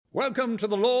Welcome to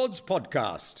the Lord's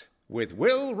Podcast with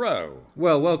Will Rowe.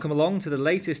 Well, welcome along to the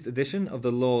latest edition of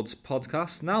the Lord's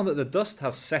Podcast. Now that the dust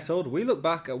has settled, we look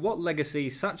back at what legacy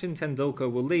Sachin Tendulkar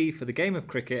will leave for the game of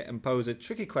cricket and pose a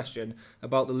tricky question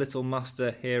about the little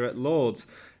master here at Lord's.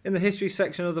 In the history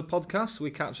section of the podcast, we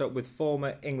catch up with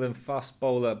former England fast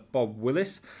bowler Bob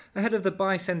Willis. Ahead of the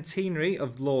bicentenary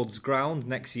of Lord's Ground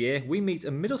next year, we meet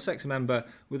a Middlesex member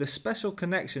with a special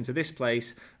connection to this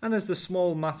place and as the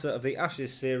small matter of the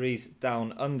Ashes series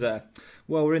Down Under.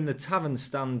 Well, we're in the Tavern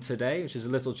Stand today, which is a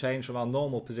little change from our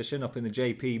normal position up in the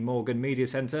JP Morgan Media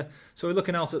Centre. So we're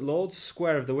looking out at Lord's,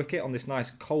 square of the wicket on this nice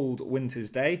cold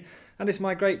winter's day. And it's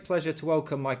my great pleasure to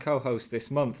welcome my co-host this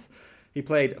month. He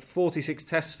played 46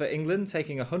 tests for England,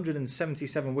 taking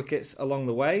 177 wickets along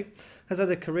the way, has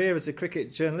had a career as a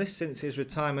cricket journalist since his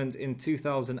retirement in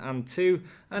 2002,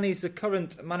 and he's the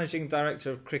current Managing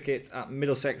Director of Cricket at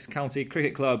Middlesex County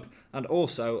Cricket Club and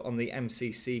also on the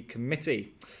MCC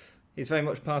committee. He's very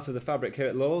much part of the fabric here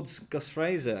at Lord's. Gus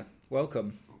Fraser,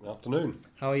 welcome. Afternoon.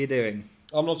 How are you doing?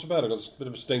 I'm not so bad. I've got a bit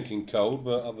of a stinking cold,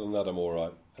 but other than that I'm all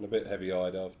right. And a bit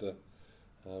heavy-eyed after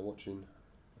watching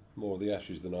more of the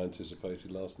Ashes than I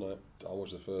anticipated last night. I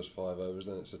watched the first 5 overs,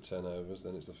 then it's the 10 overs,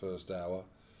 then it's the first hour,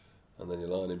 and then you're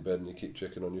lying in bed and you keep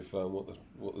checking on your phone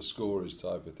what the score is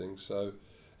type of thing. So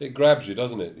it grabs you,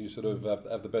 doesn't it? You sort of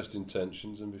have the best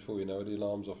intentions, and before you know it, the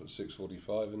alarm's off at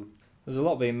 6:45. And there's a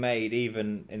lot being made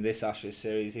even in this Ashes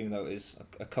series, even though it was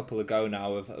a couple ago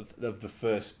now of the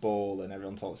first ball, and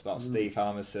everyone talks about Steve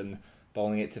Harmison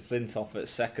bowling it to Flintoff at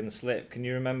second slip. Can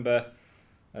you remember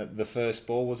the first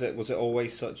ball? Was it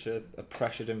always such a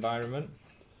pressured environment?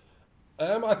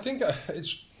 I think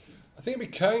it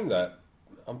became that.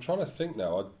 I'm trying to think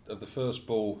now of the first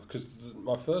ball, because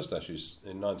my first Ashes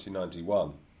in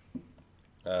 1991,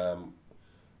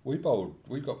 we got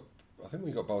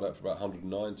bowled out for about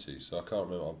 190. So I can't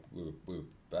remember. We were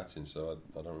batting, so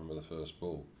I don't remember the first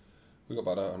ball. We got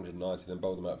bowled out 190, then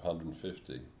bowled them out for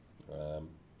 150,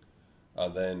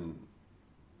 and then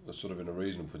was sort of in a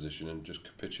reasonable position and just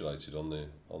capitulated on the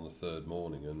third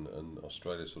morning, and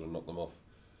Australia sort of knocked them off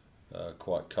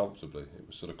quite comfortably. It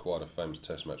was sort of quite a famous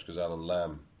test match because Alan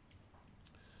Lamb,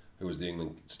 who was the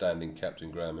England standing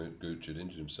captain, Graham Gooch, had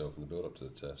injured himself in the build-up to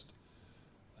the test,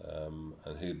 and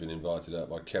he had been invited out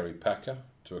by Kerry Packer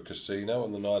to a casino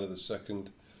on the night of the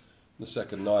second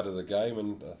night of the game,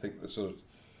 and I think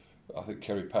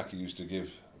Kerry Packer used to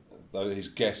give his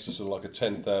guests a sort of like a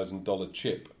 $10,000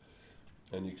 chip.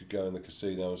 And you could go in the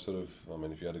casino and sort of, I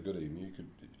mean, if you had a good evening,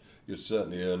 you'd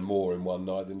certainly earn more in one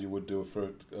night than you would do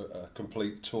for a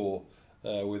complete tour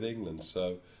with England.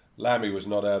 So Lammy was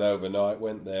not out overnight,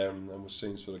 went there and was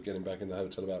seen sort of getting back in the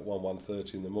hotel about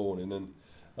 1:30 in the morning, and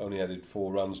only added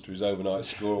 4 runs to his overnight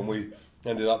score, and we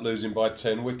ended up losing by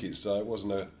 10 wickets. So it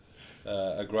wasn't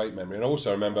a great memory. And I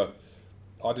also remember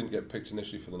I didn't get picked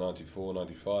initially for the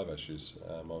 94-95 Ashes.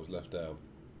 I was left out.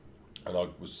 And I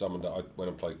was summoned. I went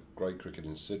and played grade cricket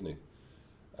in Sydney,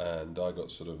 and I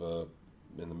got sort of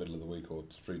in the middle of the week or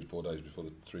 3 days before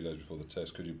the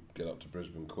test. Could you get up to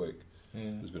Brisbane quick?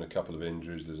 Yeah. There's been a couple of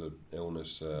injuries. There's an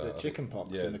illness. Chicken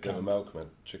pox in the camp. Malcolm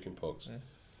had chicken pox,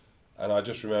 and I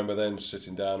just remember then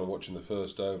sitting down and watching the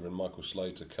first over, and Michael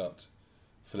Slater cut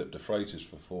Philip de Freitas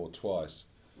for 4 twice,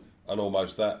 and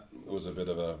almost that was a bit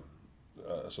of a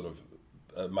sort of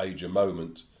a major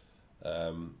moment.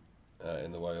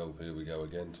 In the way, oh, here we go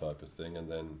again type of thing, and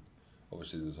then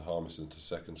obviously there's a Harmison to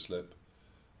second slip,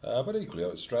 but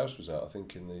equally Strauss was out I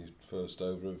think in the first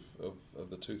over of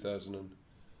the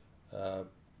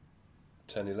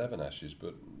 2010-11 Ashes,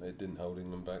 but it didn't hold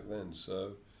England back then.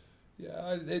 So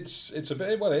yeah, it's a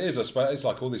bit, well, it is, I suppose. It's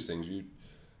like all these things,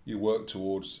 you work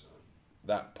towards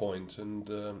that point, and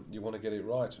you want to get it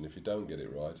right, and if you don't get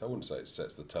it right, I wouldn't say it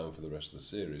sets the tone for the rest of the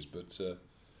series, but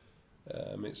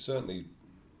it certainly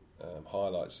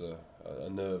highlights a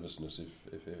nervousness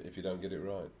if you don't get it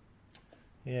right.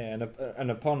 Yeah,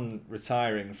 and upon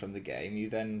retiring from the game,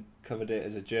 you then covered it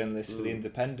as a journalist for The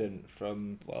Independent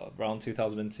from around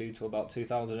 2002 to about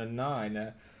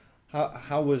 2009.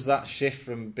 How was that shift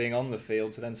from being on the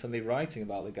field to then suddenly writing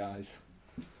about the guys?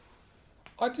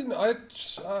 I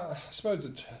suppose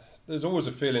that there's always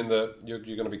a feeling that you're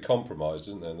going to be compromised,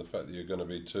 isn't there? And the fact that you're going to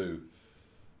be too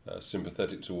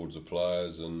sympathetic towards the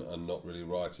players and not really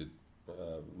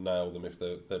nail them if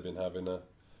they've been having a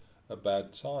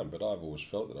bad time. But I've always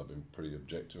felt that I've been pretty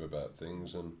objective about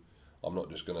things, and I'm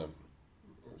not just going to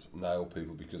nail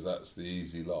people because that's the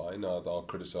easy line. I'll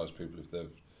criticise people if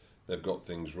they've got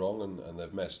things wrong and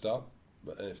they've messed up,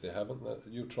 but if they haven't,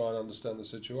 you try and understand the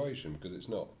situation, because it's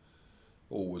not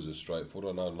always as straightforward.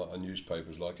 I know a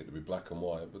newspaper's like it to be black and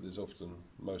white, but there's often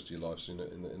most of your life's in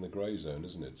the grey zone,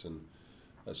 isn't it? And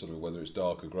that's sort of whether it's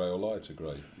darker grey or lighter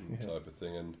grey type of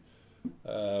thing. And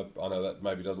I know that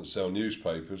maybe doesn't sell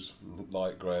newspapers,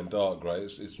 light grey and dark grey.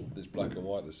 It's black and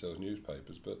white that sells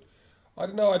newspapers. But I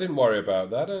don't know. I didn't worry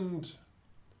about that, and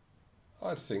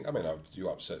I think you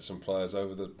upset some players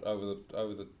over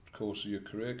the course of your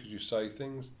career because you say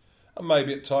things, and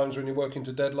maybe at times when you're working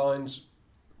to deadlines.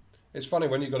 It's funny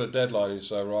when you've got a deadline and you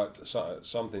say, right,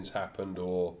 something's happened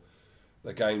or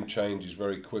the game changes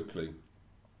very quickly,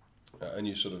 and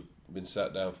you've sort of been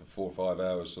sat down for 4 or 5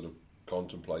 hours sort of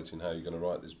contemplating how you're going to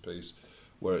write this piece,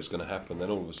 where it's going to happen, then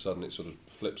all of a sudden it sort of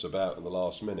flips about in the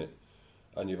last minute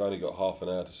and you've only got half an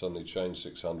hour to suddenly change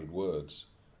 600 words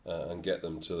and get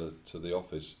them to the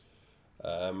office.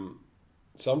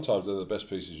 Sometimes they're the best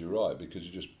pieces you write because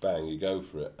you just bang, you go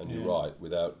for it and you write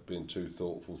without being too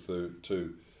thoughtful,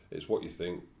 it's what you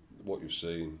think, what you've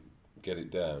seen, get it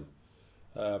down.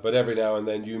 But every now and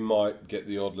then you might get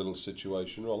the odd little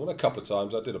situation wrong. And a couple of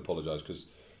times I did apologise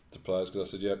to players because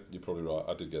I said, yeah, you're probably right,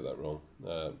 I did get that wrong.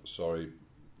 Sorry,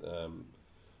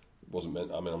 wasn't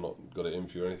meant, I'm not got it in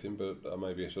for you or anything, but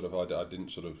maybe I didn't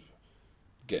sort of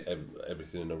get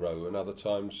everything in a row. And other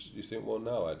times you think, well,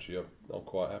 no, actually, I'm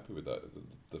quite happy with that.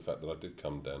 The fact that I did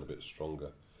come down a bit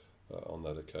stronger on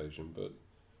that occasion. But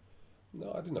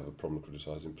no, I didn't have a problem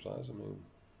criticising players.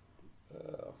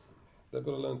 They've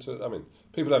got to learn to.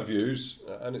 People have views,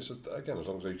 and it's again, as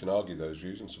long as you can argue those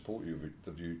views and support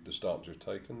the stance you've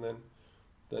taken,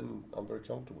 then I'm very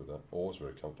comfortable with that. Always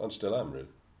very comfortable, and still am really.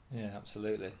 Yeah,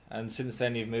 absolutely. And since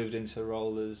then, you've moved into a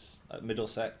role as at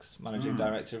Middlesex managing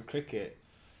director of cricket.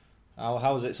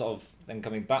 How was it sort of then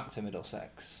coming back to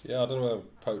Middlesex? Yeah, I don't know where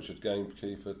poacher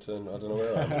gamekeeper turned. I don't know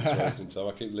where I am at this moment in time.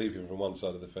 I keep leaping from one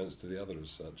side of the fence to the other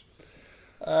as such.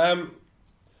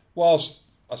 Whilst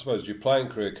I suppose your playing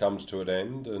career comes to an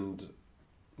end, and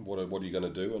what are you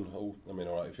going to do? And all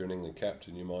right, if you're an England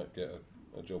captain, you might get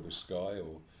a job with Sky,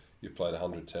 or you've played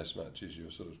 100 Test matches.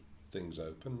 Your sort of things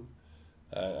open,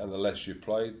 and the less you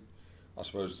played, I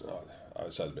suppose I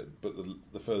would say a bit. But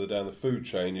the further down the food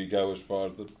chain you go, as far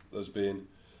as being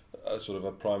a sort of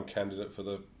a prime candidate for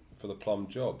the plum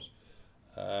jobs,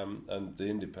 and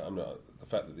the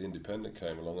fact that the Independent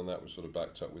came along and that was sort of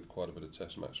backed up with quite a bit of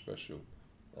Test match special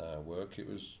work, it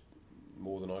was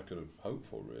more than I could have hoped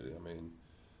for, really.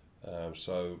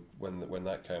 So when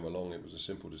that came along, it was a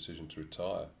simple decision to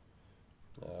retire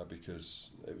because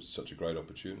it was such a great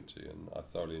opportunity and I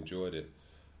thoroughly enjoyed it.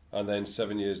 And then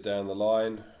 7 years down the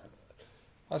line,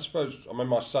 I suppose,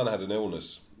 my son had an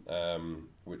illness,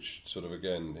 which sort of,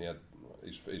 again,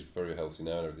 he's very healthy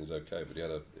now and everything's okay, but he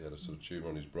had a sort of tumour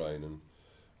on his brain,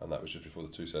 and that was just before the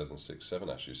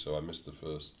 2006-07 actually, so I missed the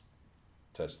first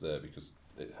test there because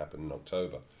it happened in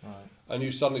October. Right. And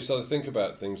you suddenly start to think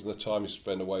about things and the time you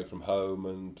spend away from home,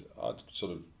 and I'd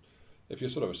sort of, if you're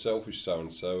sort of a selfish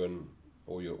so-and-so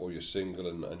or you're single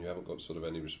and you haven't got sort of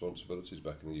any responsibilities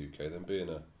back in the UK, then being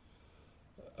a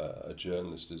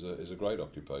journalist is a great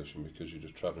occupation because you're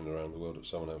just travelling around the world at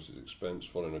someone else's expense,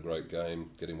 following a great game,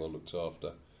 getting well looked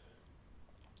after.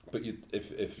 But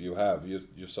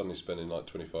you're suddenly spending like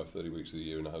 25-30 weeks of the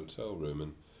year in a hotel room,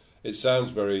 and it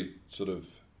sounds very sort of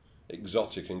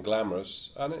exotic and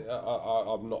glamorous, and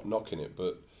I'm not knocking it,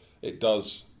 but it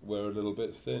does wear a little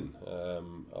bit thin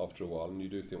after a while, and you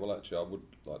do think, well, actually, I would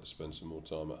like to spend some more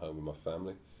time at home with my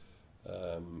family.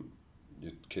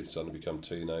 Your kids suddenly become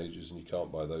teenagers, and you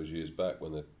can't buy those years back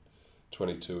when they're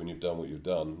 22 and you've done what you've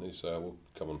done. You say, well,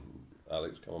 come on,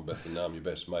 Alex, come on, Beth, and now I'm your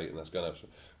best mate, and that's going to have some...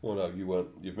 Well, no, you weren't.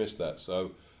 You've missed that.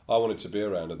 So I wanted to be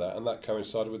around at that, and that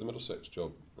coincided with the Middlesex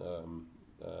job.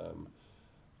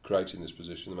 Creating this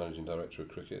position, the managing director of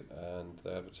cricket, and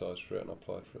they advertised for it, and I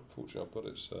applied for it. Fortunately, I've got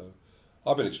it. So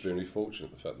I've been extremely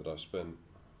fortunate, the fact that I've spent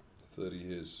 30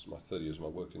 years of my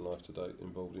working life to date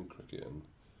involved in cricket, and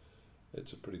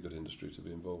it's a pretty good industry to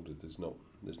be involved with. There's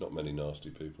not many nasty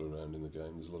people around in the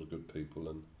game. There's a lot of good people,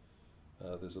 and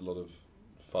there's a lot of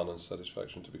fun and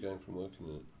satisfaction to be gained from working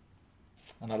in it.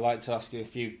 And I'd like to ask you a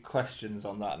few questions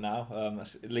on that now.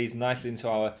 It leads nicely into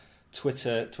our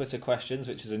Twitter questions,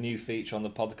 which is a new feature on the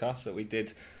podcast that we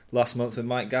did last month with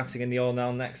Mike Gatting, and you're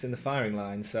now next in the firing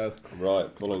line. So right,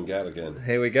 following Gat again.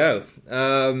 Here we go.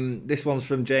 This one's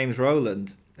from James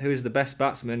Rowland. Who is the best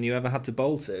batsman you ever had to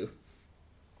bowl to?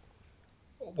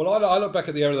 Well, I look back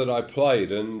at the era that I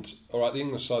played, and all right, the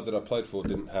English side that I played for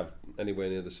didn't have anywhere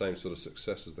near the same sort of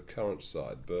success as the current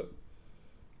side, but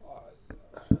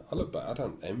I look back, I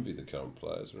don't envy the current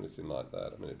players or anything like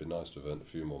that. It'd be nice to have earned a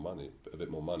bit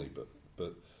more money, but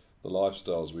the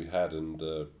lifestyles we had and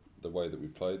the way that we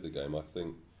played the game, I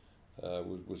think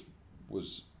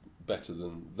was better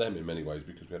than them in many ways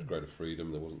because we had greater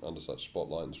freedom. There wasn't under such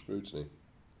spotlight and scrutiny.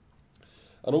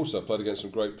 And also played against some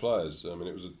great players. I mean,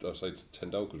 it was I say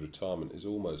Tendulkar's retirement is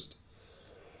almost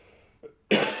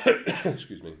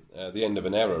excuse me, the end of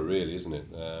an era, really, isn't it?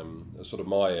 Sort of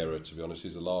my era, to be honest.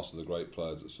 He's the last of the great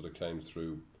players that sort of came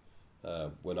through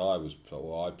when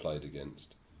I played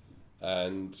against.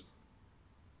 And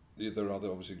there are other,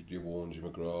 obviously, your Warnes, your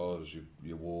McGraths,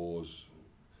 your Wars,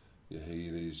 your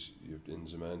Healey's, your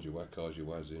Inzamans, your Wackars, your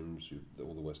Wazims,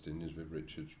 all the West Indians with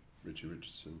Richie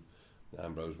Richardson,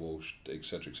 Ambrose Walsh,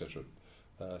 etc., etc.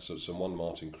 So some one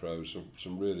Martin Crowe,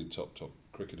 some really top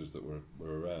cricketers that were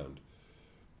around,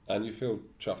 and you feel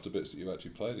chuffed to bits that you've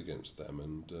actually played against them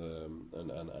and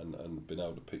been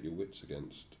able to pit your wits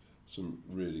against some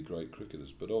really great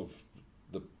cricketers. But of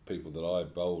the people that I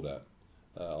bowled at,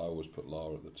 I always put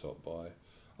Lara at the top by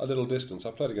a little distance.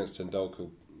 I played against Tendulkar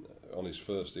on his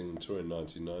first England tour in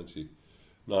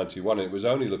 1990-91. It was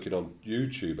only looking on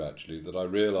YouTube actually that I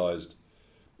realised,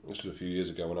 this was a few years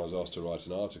ago when I was asked to write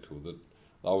an article, that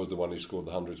I was the one who scored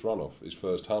the 100th run off, his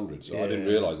first 100. So I didn't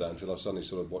realise that until I suddenly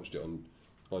sort of watched it on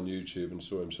YouTube and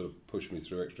saw him sort of push me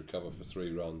through extra cover for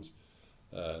 3 runs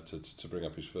to bring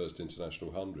up his first international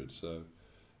 100. So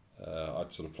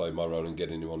I'd sort of played my role in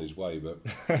getting him on his way. But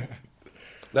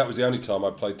that was the only time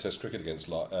I played Test cricket against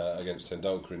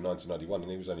Tendulkar in 1991,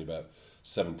 and he was only about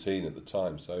 17 at the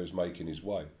time, so he was making his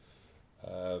way.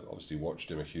 Obviously watched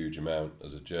him a huge amount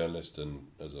as a journalist and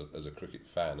as a cricket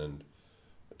fan, and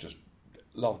just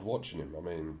loved watching him. I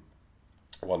mean,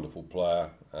 a wonderful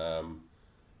player, an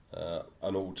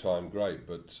all-time great.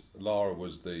 But Lara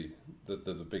was the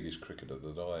biggest cricketer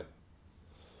that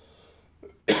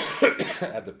I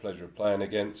had the pleasure of playing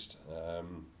against.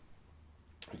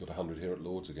 He got 100 here at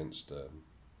Lords against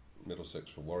Middlesex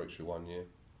for Warwickshire one year.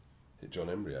 Hit John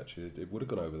Embry actually. It would have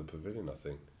gone over the pavilion, I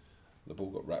think. The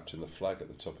ball got wrapped in the flag at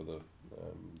the top of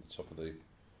the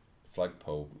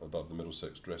flagpole above the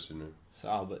Middlesex dressing room. So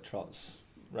Albert Trott's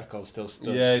record still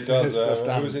stood. Yeah, it does.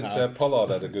 Who was it?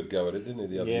 Pollard had a good go at it, didn't he,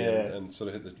 the other year, and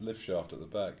sort of hit the lift shaft at the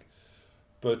back.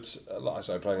 But like I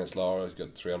say, playing against Lara, he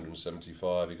got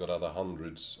 375. He got other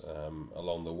hundreds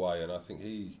along the way, and I think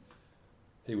he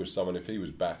was someone, if he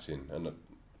was batting and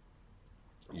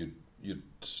you'd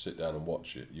sit down and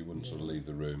watch it, you wouldn't sort of leave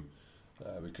the room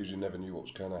because you never knew what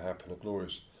was going to happen. A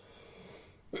glorious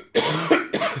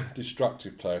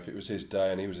destructive player. If it was his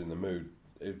day and he was in the mood,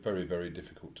 it's very, very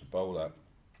difficult to bowl at.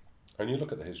 And you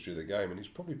look at the history of the game, and he's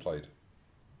probably played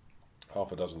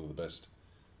half a dozen of the best,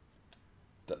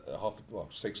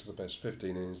 6 of the best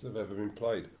 15 innings that have ever been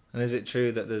played. And is it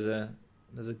true that there's a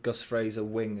Gus Fraser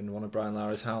wing in one of Brian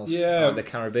Lara's house in the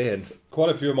Caribbean? Quite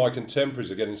a few of my contemporaries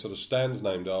are getting sort of stands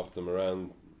named after them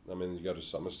around. I mean, you go to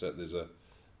Somerset, there's a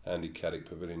Andy Caddick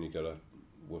Pavilion. You go to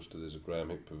Worcester, there's a Graham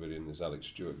Hick Pavilion. There's Alex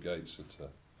Stewart Gates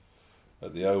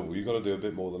at the Oval. You've got to do a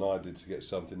bit more than I did to get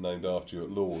something named after you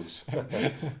at Lords.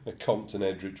 Compton,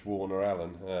 Edrich, Warner,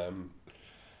 Allen.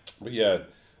 But yeah,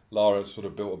 Lara sort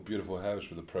of built a beautiful house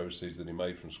with the proceeds that he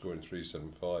made from scoring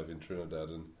 375 in Trinidad,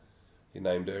 and he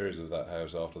named areas of that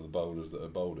house after the bowlers that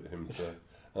had bowled at him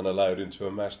and allowed him to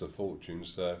amass the fortune.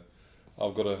 So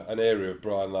I've got an area of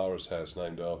Brian Lara's house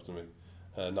named after me.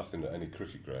 Nothing at any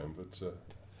cricket ground, but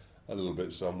a little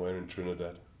bit somewhere in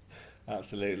Trinidad.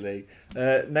 Absolutely.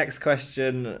 Next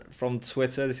question from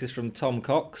Twitter. This is from Tom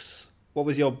Cox. What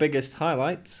was your biggest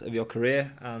highlight of your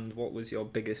career, and what was your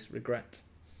biggest regret?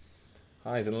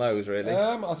 Highs and lows, really.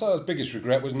 I thought the biggest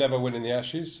regret was never winning the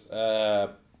Ashes.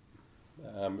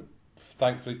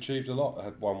 Thankfully achieved a lot. I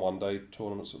had won one-day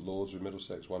tournaments at Lords with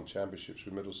Middlesex, won championships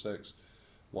with Middlesex,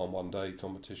 won one-day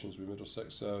competitions with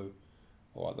Middlesex. So,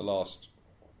 the last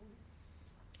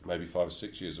maybe 5 or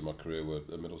 6 years of my career were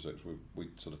at Middlesex. We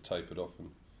sort of tapered off and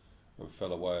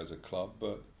fell away as a club.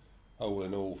 But all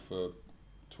in all, for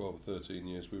 12 or 13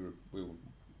 years, we were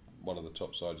one of the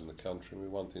top sides in the country, and we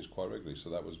won things quite regularly.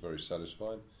 So that was very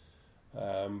satisfying.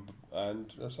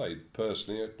 And I say,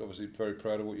 personally, obviously very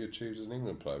proud of what you achieved as an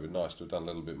England player. It would be nice to have done a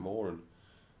little bit more,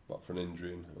 but for an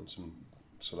injury and some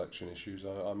selection issues,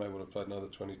 I may well have played another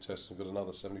 20 tests and got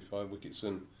another 75 wickets,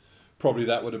 and probably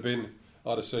that would have been,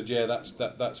 I'd have said, yeah,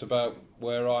 that's about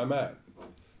where I'm at.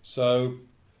 So,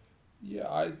 yeah,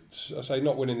 I say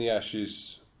not winning the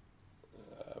Ashes,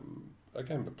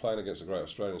 again, but playing against a great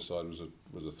Australian side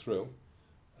was a thrill.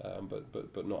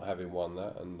 But not having won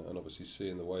that, and obviously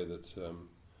seeing the way that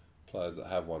players that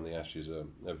have won the Ashes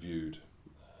are viewed,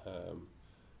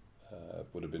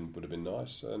 would have been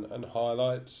nice. And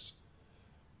highlights,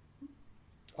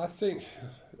 I think,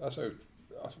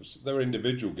 there were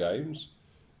individual games.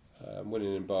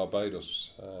 Winning in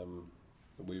Barbados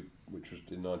which was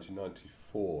in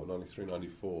 1994,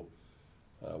 93-94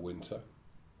 winter.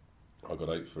 I got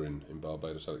 8 for in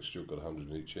Barbados. Alex Stewart got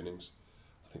 100 in each innings.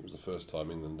 I think it was the first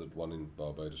time England had won in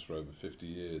Barbados for over 50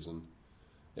 years, and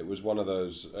it was one of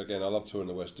those. Again, I love touring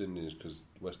the West Indies because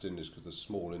they're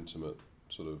small, intimate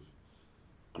sort of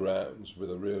grounds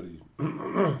with a really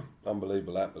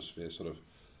unbelievable atmosphere, sort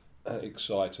of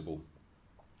excitable,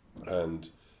 and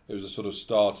it was a sort of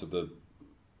start of the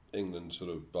England sort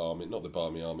of Barmy, not the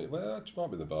Barmy Army. Well, it might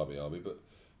be the Barmy Army, but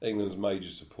England's major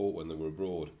support when they were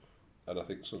abroad. And I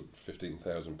think sort of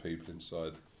 15,000 people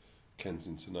inside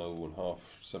Kensington Oval, and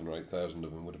 7,000 or 8,000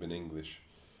 of them would have been English,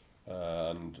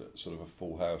 and sort of a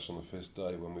full house on the first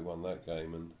day when we won that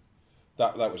game, and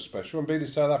that was special. And beating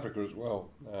South Africa as well.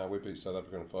 We beat South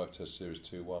Africa in a 5-test series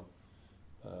 2-1,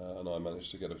 and I managed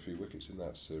to get a few wickets in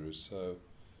that series. So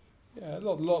yeah,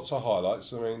 lots of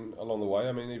highlights. I mean, along the way.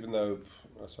 I mean, even though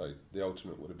I say the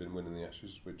ultimate would have been winning the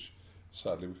Ashes, which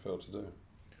sadly we failed to do.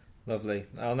 Lovely.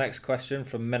 Our next question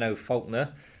from Menno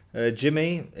Faulkner.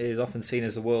 Jimmy is often seen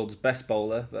as the world's best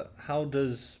bowler, but how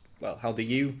do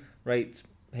you rate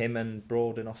him and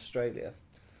Broad in Australia?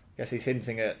 I guess he's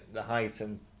hinting at the height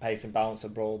and pace and balance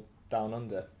of Broad down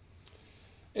under.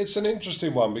 It's an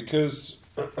interesting one because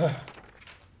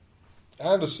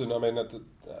Anderson, I mean,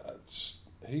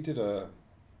 he did a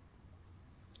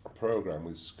programme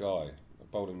with Sky, a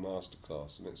bowling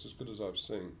masterclass, and it's as good as I've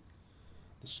seen.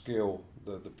 The skill,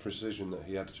 the precision that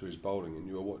he added to his bowling, and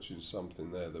you were watching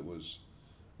something there that was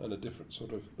in a different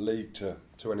sort of league to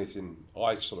anything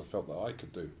I sort of felt that I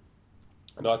could do.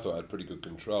 And I thought I had pretty good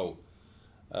control.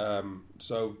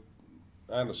 So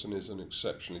Anderson is an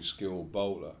exceptionally skilled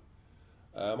bowler.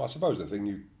 I suppose the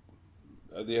thing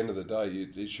at the end of the day,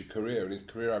 it's your career, and his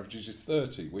career averages is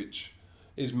 30, which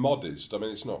is modest. I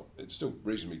mean, it's still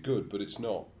reasonably good, but it's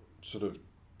not sort of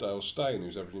Dale Steyn,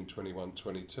 who's averaging 21,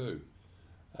 22.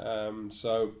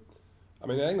 So, I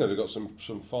mean, England have got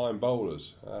some fine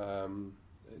bowlers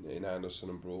in Anderson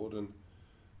and Broad, and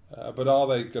but are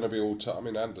they going to be all? I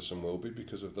mean, Anderson will be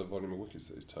because of the volume of wickets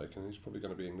that he's taken. He's probably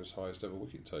going to be England's highest ever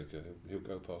wicket taker. He'll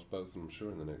go past both of them, I'm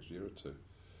sure, in the next year or two.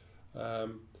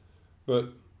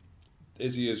 But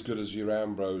is he as good as your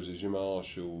Ambroses, your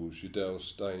Marshalls, your Dale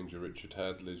Steyn, your Richard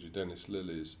Hadleys, your Dennis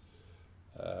Lillies,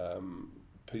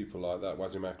 people like that,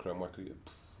 Wasim Akram,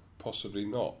 possibly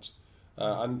not.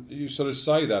 And you sort of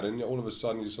say that, and all of a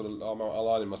sudden I'm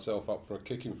aligning myself up for a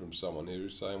kicking from someone here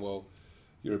who's saying, well,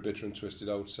 you're a bitter and twisted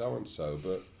old so-and-so.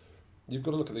 But you've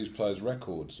got to look at these players'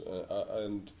 records.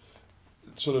 And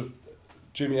sort of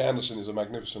Jimmy Anderson is a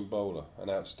magnificent bowler, an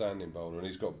outstanding bowler, and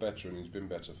he's got better, and he's been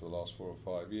better for the last 4 or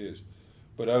 5 years.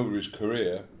 But over his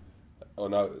career,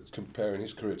 comparing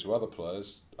his career to other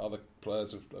players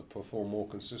have performed more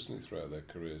consistently throughout their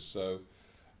careers. So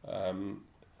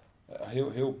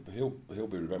he'll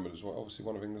be remembered as well, obviously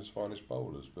one of England's finest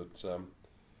bowlers. But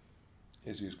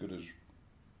is he as good as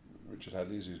Richard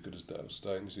Hadley? Is he as good as Dale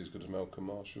Steyn? Is he as good as Malcolm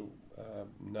Marshall?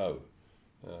 No.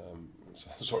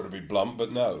 Sorry to be blunt,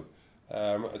 but no.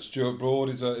 Stuart Broad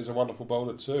is a wonderful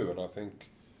bowler too, and I think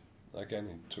again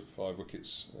he took 5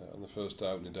 wickets on the first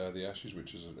opening day of the Ashes,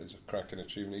 which is a cracking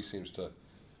achievement. He seems to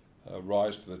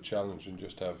rise to the challenge and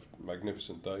just have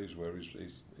magnificent days where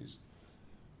he's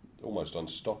almost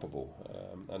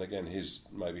unstoppable. And again, his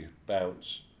maybe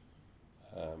bounce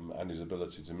and his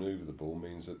ability to manoeuvre the ball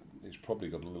means that he's probably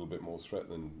got a little bit more threat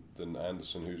than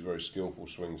Anderson, who's very skillful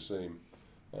swing seam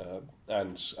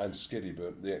and skiddy,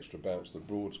 but the extra bounce that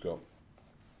Broad's got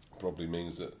probably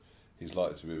means that he's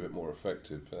likely to be a bit more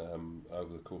effective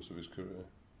over the course of his career.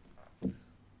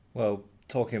 Well,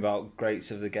 talking about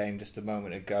greats of the game just a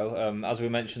moment ago, as we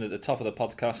mentioned at the top of the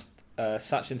podcast,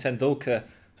 Sachin Tendulkar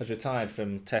has retired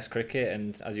from Test cricket,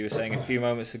 and as you were saying a few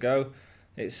moments ago,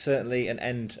 it's certainly an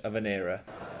end of an era.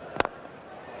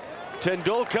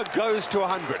 Tendulkar goes to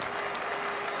 100.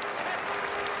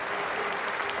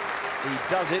 He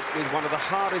does it with one of the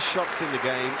hardest shots in the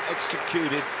game,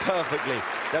 executed perfectly.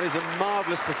 That is a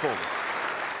marvellous performance.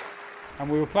 And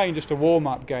we were playing just a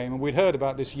warm-up game, and we'd heard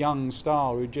about this young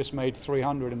star who'd just made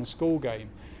 300 in a school game.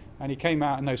 And he came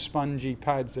out in those spongy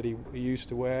pads that he used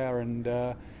to wear, and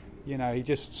he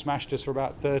just smashed us for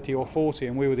about 30 or 40,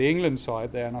 and we were the England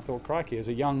side there, and I thought, crikey, as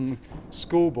a young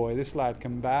schoolboy, this lad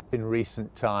can bat. In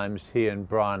recent times, he and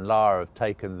Brian Lara have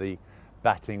taken the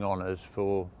batting honours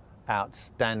for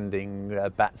outstanding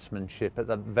batsmanship at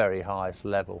the very highest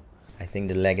level. I think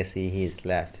the legacy he's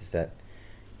left is that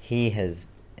he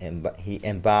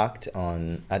embarked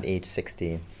on, at age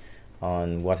 16,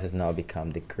 on what has now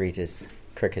become the greatest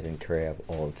cricketing career of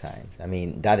all time. I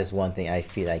mean, that is one thing I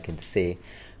feel I can say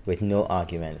with no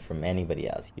argument from anybody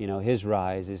else. You know, his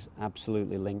rise is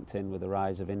absolutely linked in with the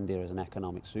rise of India as an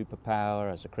economic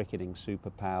superpower, as a cricketing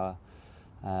superpower.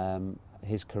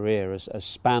 His career has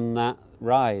spanned that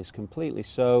rise completely.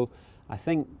 So I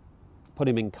think, put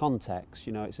him in context,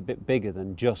 you know, it's a bit bigger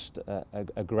than just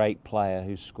a great player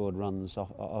who's scored runs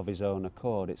of his own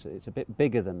accord. It's a bit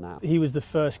bigger than that. He was the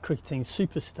first cricketing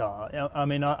superstar. I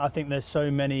mean, I think there's so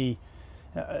many,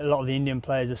 a lot of the Indian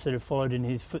players have sort of followed in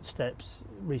his footsteps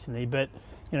recently, but,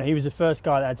 you know, he was the first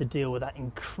guy that had to deal with that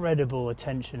incredible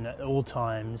attention at all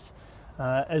times,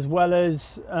 as well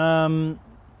as,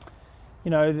 you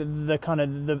know, the kind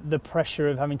of the pressure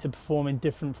of having to perform in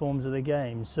different forms of the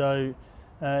game. So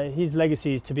his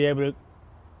legacy is to be able to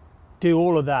do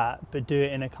all of that, but do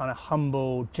it in a kind of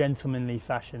humble, gentlemanly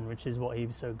fashion, which is what he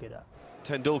was so good at.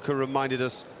 Tendulkar reminded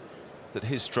us that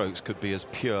his strokes could be as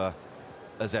pure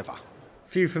as ever.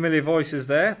 Few familiar voices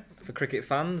there for cricket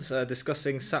fans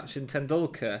discussing Sachin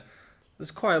Tendulkar.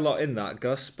 There's quite a lot in that,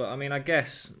 Gus, but I mean, I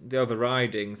guess the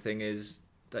overriding thing is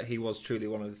that he was truly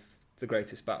one of the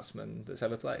greatest batsmen that's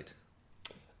ever played.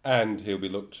 And he'll be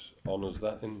looked on as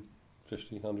that in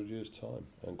 50, 100 years' time,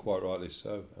 and quite rightly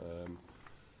so.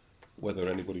 Whether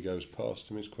anybody goes past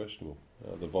him is questionable.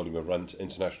 The volume of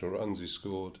international runs he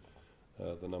scored,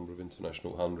 the number of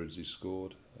international hundreds he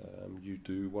scored, you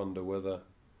do wonder whether,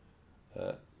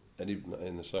 and even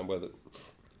in the same way that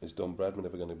is Don Bradman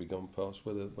ever going to be gone past,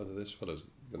 whether this fella's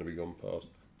going to be gone past.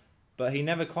 But he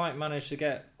never quite managed to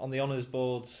get on the honours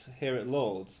boards here at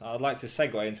Lord's. I'd like to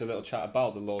segue into a little chat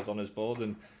about the Lord's honours board,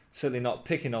 and certainly not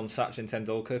picking on Sachin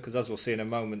Tendulkar, because as we'll see in a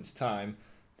moment's time,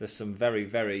 there's some very,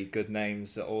 very good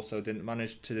names that also didn't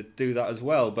manage to do that as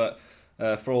well. But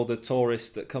for all the tourists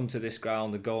that come to this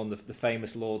ground and go on the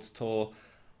famous Lord's tour,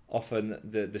 often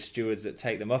the stewards that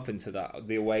take them up into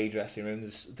the away dressing room,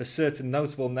 there's certain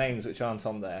notable names which aren't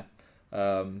on there.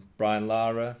 Brian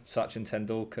Lara, Sachin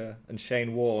Tendulkar and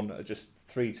Shane Warne are just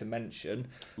three to mention.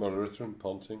 Murugan,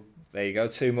 Ponting. There you go,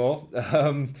 two more.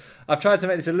 I've tried to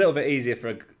make this a little bit easier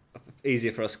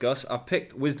for us, Gus. I've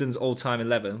picked Wisden's all-time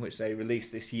 11, which they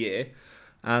released this year,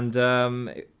 and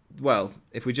well,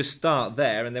 if we just start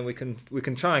there, and then we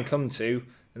can try and come to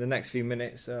in the next few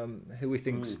minutes who we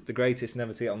think's the greatest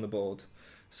never to get on the board.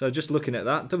 So just looking at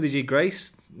that, WG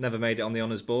Grace never made it on the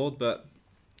honours board, but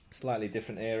slightly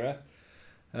different era.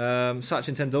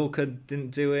 Sachin Tendulkar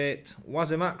didn't do it.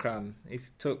 Wasim Akram, he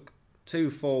took 2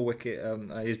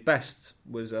 4-wicket. His best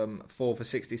was 4 for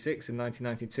 66 in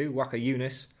 1992. Waka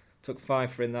Yunis took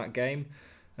 5 for in that game,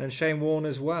 and Shane Warne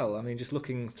as well. I mean, just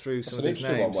looking through some of these names.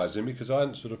 That's an interesting one, Wasim, because I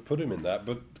hadn't sort of put him in that,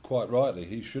 but quite rightly,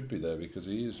 he should be there because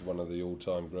he is one of the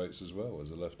all-time greats as well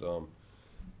as a left-arm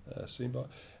seam bowler.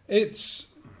 Is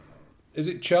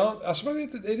it chance? I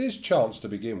suppose it is chance to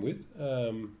begin with.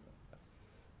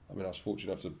 I mean, I was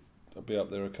fortunate enough to be up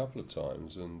there a couple of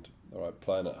times, and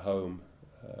playing at home,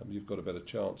 you've got a better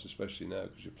chance, especially now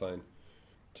because you're playing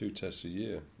 2 tests a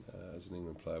year as an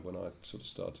England player. When I sort of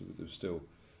started, there was still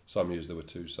some years there were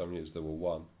 2, some years there were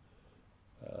 1,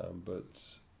 but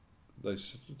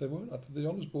they weren't up. The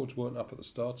honours boards weren't up at the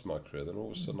start of my career. Then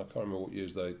all of a sudden, I can't remember what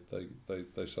years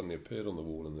they suddenly appeared on the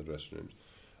wall in the dressing rooms.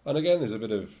 And again, there's a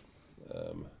bit of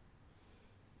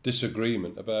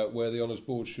disagreement about where the honours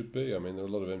board should be. I mean, there are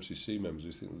a lot of MCC members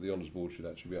who think that the honours board should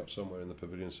actually be up somewhere in the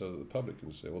pavilion so that the public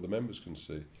can see, or the members can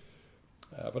see.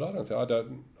 But I think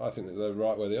that they're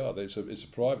right where they are. It's a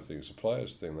private thing. It's a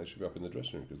players' thing. They should be up in the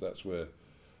dressing room because that's where,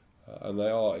 and they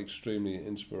are extremely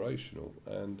inspirational.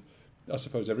 And I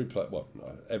suppose every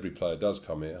player does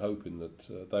come here hoping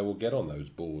that they will get on those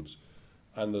boards,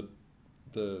 and that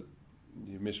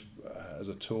you miss as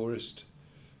a tourist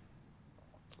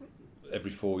every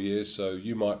 4 years, so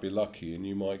you might be lucky and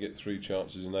you might get 3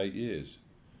 chances in 8 years.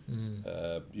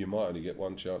 You might only get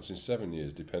 1 chance in 7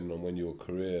 years, depending on when your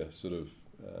career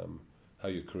how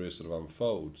your career sort of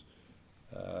unfolds.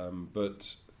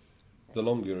 But the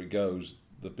longer it goes,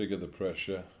 the bigger the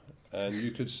pressure, and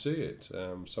you could see it.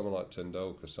 Someone like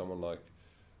Tendulkar, someone like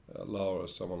Lara,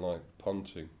 someone like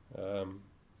Ponting,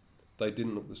 they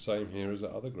didn't look the same here as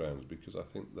at other grounds, because I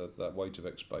think that weight of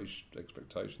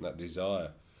expectation, that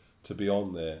desire to be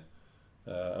on there,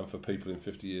 and for people in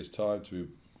 50 years' time to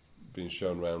be being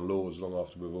shown around Lord's long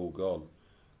after we've all gone,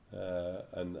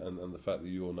 and the fact that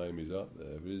your name is up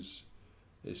there is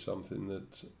something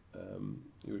that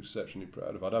you're exceptionally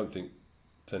proud of. I don't think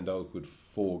Tendulkar would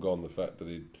foregone the fact that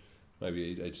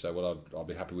he'd say, well, I'll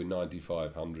be happy with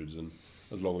 95 hundreds, and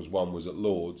as long as one was at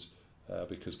Lord's,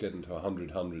 because getting to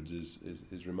 100 hundreds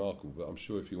is remarkable. But I'm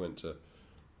sure if you went to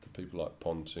people like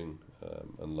Ponting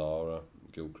and Lara,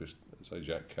 Gilchrist, say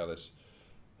Jack Callis,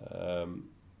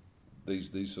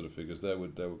 these sort of figures, they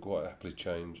would quite happily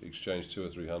exchange 200 or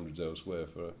 300 elsewhere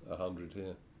for 100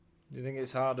 here. Do you think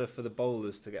it's harder for the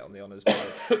bowlers to get on the honours board?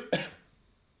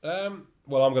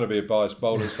 Well, I'm going to be a biased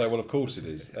bowler and say, well, of course it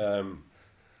is.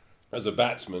 As a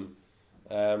batsman,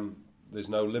 there's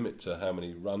no limit to how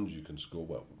many runs you can score.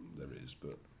 Well, there is,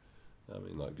 but I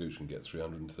mean, like Goose can get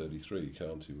 333,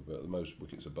 can't he? But the most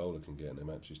wickets a bowler can get in a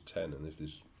match is 10, and if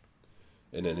there's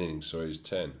in an innings, is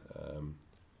 10.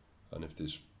 And if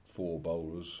there's 4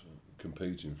 bowlers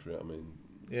competing for it, I mean,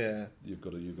 yeah, you've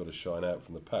got to shine out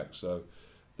from the pack. So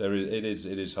it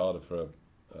is harder for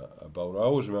a bowler. I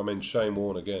always remember, Shane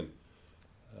Warne again,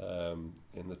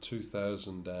 in the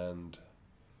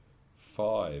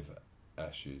 2005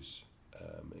 Ashes,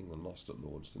 England lost at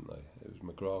Lords, didn't they? It was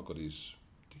McGrath got his.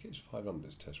 Did he get his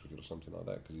 500th Test wicket or something like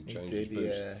that? Because he changed his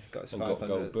boots got his and 500th. got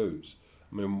gold boots.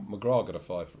 I mean, McGrath got a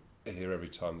 5 here every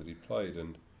time that he played,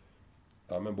 and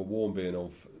I remember Warne being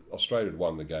off. Australia had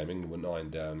won the game. England were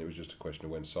 9 down. It was just a question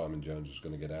of when Simon Jones was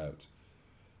going to get out,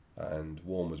 and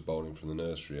Warne was bowling from the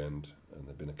nursery end, and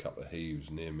there'd been a couple of heaves,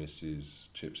 near misses,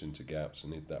 chips into gaps,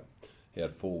 and he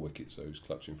had 4 wickets, so he was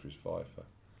clutching for his fifer.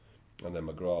 And then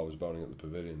McGrath was bowling at the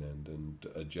pavilion end, and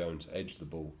Jones edged the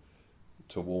ball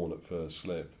to Warne at first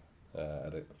slip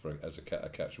as a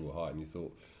catchable height, and you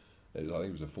thought, I think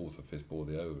it was the 4th or 5th ball of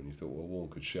the over, and you thought, well, Warne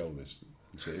could shell this,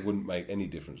 so it wouldn't make any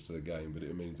difference to the game, but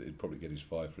it means that he'd probably get his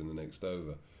fifer in the next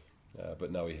over.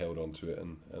 But no, he held on to it,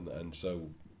 and so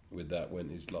with that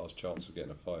went his last chance of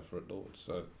getting a fifer at Lords.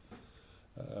 So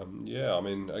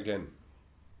again,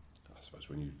 I suppose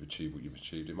when you've achieved what you've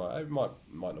achieved, it might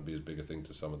not be as big a thing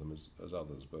to some of them as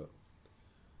others, but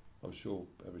I'm sure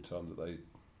every time that they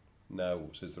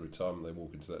since the retirement, they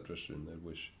walk into that dressing room, they'd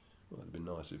wish, well, it'd been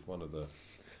nice if one of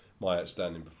my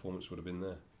outstanding performance would have been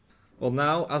there. Well,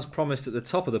 now, as promised at the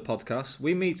top of the podcast,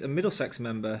 we meet a Middlesex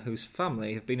member whose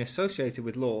family have been associated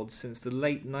with Lords since the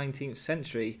late 19th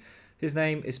century. His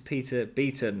name is Peter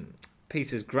Beaton.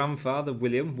 Peter's grandfather,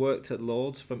 William, worked at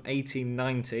Lords from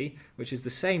 1890, which is the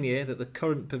same year that the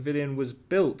current pavilion was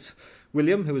built.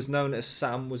 William, who was known as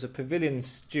Sam, was a pavilion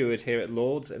steward here at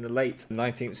Lords in the late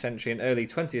 19th century and early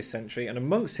 20th century, and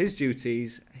amongst his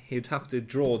duties, he'd have to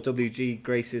draw W.G.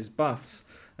 Grace's baths.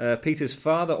 Peter's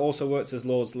father also worked as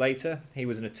Lords later. He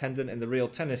was an attendant in the real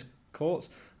tennis courts,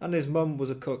 and his mum was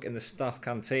a cook in the staff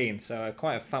canteen, so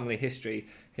quite a family history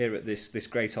here at this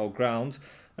great old ground.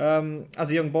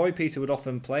 As a young boy, Peter would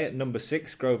often play at number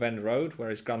 6 Grove End Road, where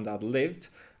his granddad lived,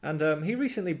 and he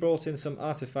recently brought in some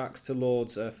artefacts to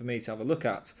Lords for me to have a look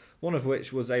at, one of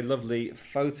which was a lovely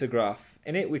photograph.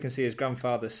 In it we can see his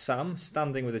grandfather Sam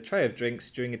standing with a tray of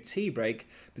drinks during a tea break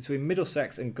between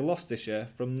Middlesex and Gloucestershire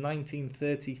from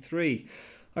 1933.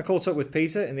 I caught up with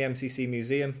Peter in the MCC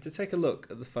Museum to take a look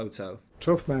at the photo.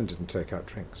 12th man didn't take out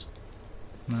drinks.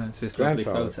 No, it's this lovely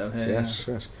photo here. Yes,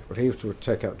 yes. But he would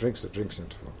take out drinks at drinks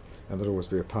interval, and there'd always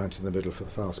be a pint in the middle for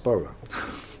the fast bowler.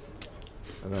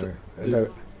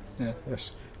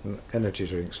 Yes, energy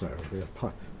drinks, no. There'd be a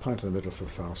pint in the middle for the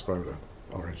fast bowler.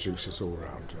 Orange juices all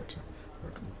round.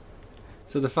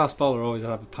 So the fast bowler always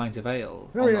have a pint of ale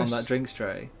on that drinks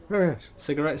tray? Oh, yes.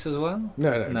 Cigarettes as well?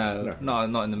 No.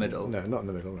 Not in the middle? No, not in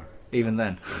the middle, no. Even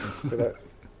then? But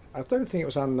I don't think it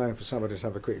was unknown for somebody to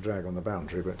have a quick drag on the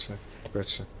boundary, but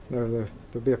no,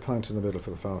 there'd be a pint in the middle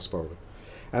for the fast bowler.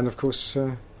 And of course,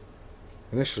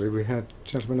 initially we had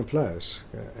gentlemen and players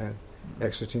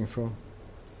exiting from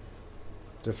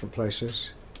different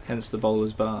places. Hence the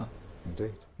bowler's bar.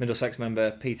 Indeed. Middlesex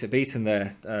member Peter Beaton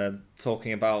there,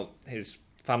 talking about his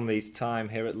family's time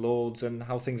here at Lords and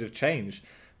how things have changed,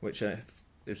 which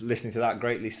is listening to that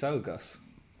greatly so, Gus.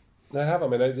 They have. I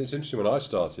mean, it's interesting when I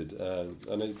started,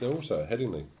 and they're also at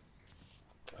Headingley.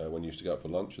 When you used to go out for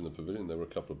lunch in the pavilion, there were a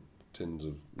couple of tins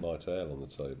of light ale on the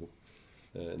table,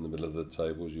 in the middle of the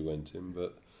table as you went in.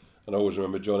 And I always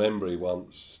remember John Embry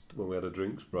once, when we had a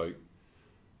drinks break,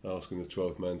 asking the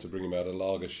 12th man to bring him out a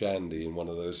lager shandy in one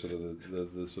of those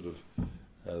sort of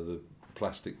the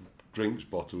plastic drinks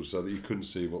bottles so that you couldn't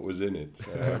see what was in it.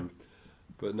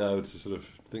 But now to sort of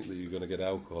think that you're going to get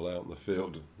alcohol out in the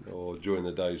field or during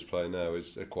the day's play now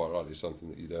is quite rightly something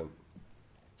that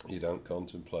you don't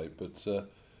contemplate. But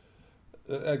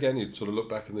again, you sort of look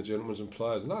back in the gentlemen's and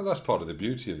players, and that's part of the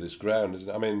beauty of this ground, isn't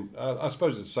it? I mean, I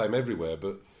suppose it's the same everywhere,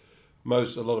 but a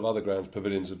lot of other grounds,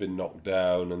 pavilions have been knocked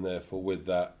down, and therefore with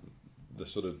that,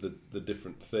 the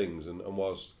different things, and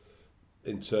whilst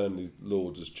internally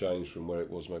Lords has changed from where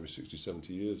it was maybe 60,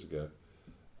 70 years ago,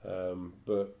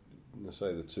 but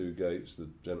say the 2 gates, the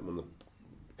gentlemen that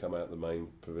come out the main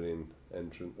pavilion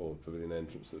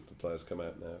entrance that the players come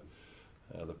out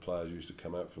now, the players used to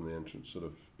come out from the entrance sort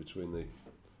of between the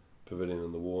pavilion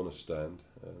and the Warner stand,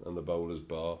 and the bowler's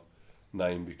bar,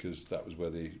 named because that was where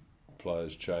the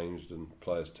players changed, and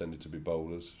players tended to be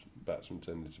bowlers, batsmen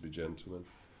tended to be gentlemen.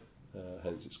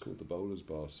 Hence, it's called the bowler's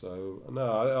bar. So, no,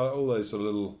 I always sort of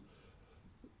little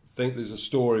think there's a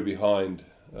story behind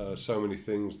so many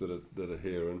things that are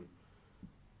here,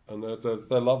 and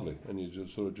they're lovely, and you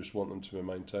just want them to be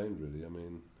maintained. Really, I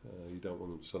mean, you don't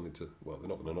want them suddenly to. Well, they're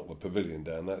not going to knock the pavilion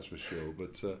down, that's for sure.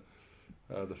 But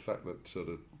the fact that sort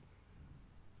of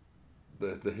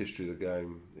the history of the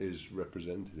game is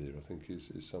represented here, I think,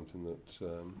 is something that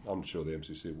I'm sure the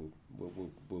MCC will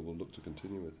look to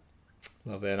continue with.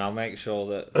 Lovely, and I'll make sure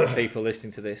that for people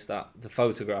listening to this, that the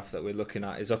photograph that we're looking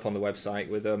at is up on the website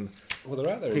with Well, they're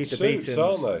out there Peter in suits,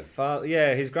 aren't they?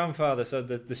 Yeah, his grandfather said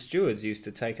the stewards used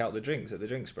to take out the drinks at the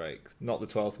drinks break, not the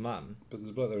 12th man. But there's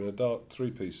a bloke there in a dark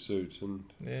three-piece suit and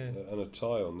a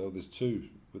tie on. There's two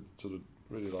with sort of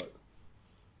really like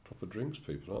proper drinks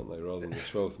people, aren't they? Rather than the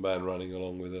 12th man running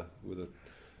along with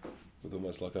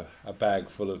almost like a bag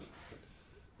full of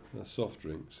soft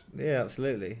drinks. Yeah,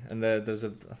 absolutely. And there's I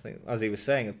think, as he was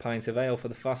saying, a pint of ale for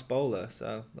the fast bowler.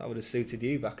 So that would have suited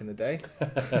you back in the day.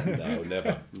 No,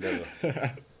 never.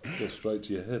 Go straight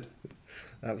to your head.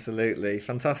 Absolutely.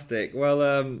 Fantastic.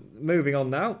 Well, moving on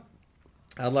now.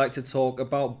 I'd like to talk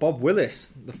about Bob Willis.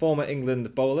 The former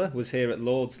England bowler was here at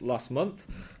Lord's last month.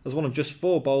 As one of just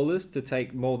 4 bowlers to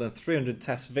take more than 300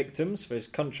 test victims for his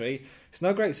country, it's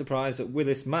no great surprise that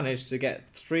Willis managed to get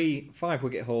 3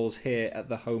 5-wicket hauls here at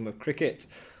the home of cricket.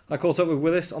 I caught up with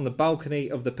Willis on the balcony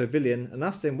of the pavilion and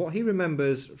asked him what he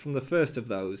remembers from the first of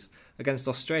those against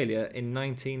Australia in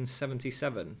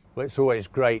 1977. Well, it's always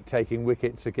great taking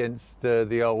wickets against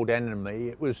the old enemy.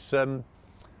 It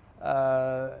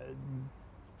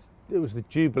was the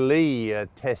Jubilee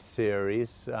Test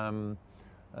series.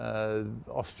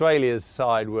 Australia's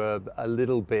side were a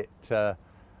little bit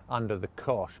under the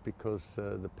cosh because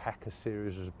the Packer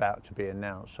series was about to be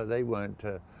announced, so they weren't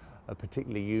a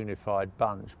particularly unified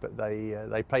bunch, but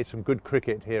they played some good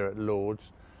cricket here at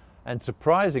Lord's. And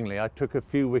surprisingly, I took a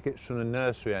few wickets from the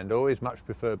nursery end. I always much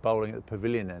prefer bowling at the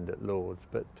pavilion end at Lord's,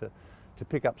 but to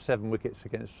pick up 7 wickets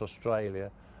against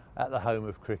Australia at the home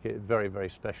of cricket, very, very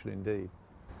special indeed.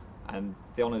 And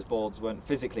the honours boards weren't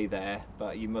physically there,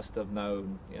 but you must have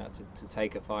known, to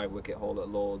take a 5-wicket haul at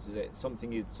Lord's. Is it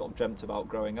something you sort of dreamt about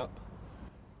growing up?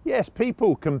 Yes,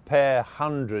 people compare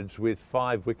hundreds with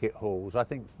 5-wicket hauls. I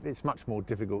think it's much more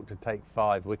difficult to take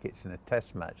 5 wickets in a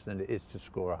test match than it is to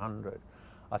score 100.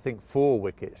 I think 4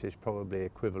 wickets is probably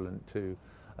equivalent to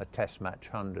a test match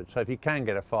 100. So if you can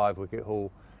get a 5-wicket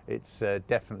haul, it's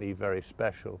definitely very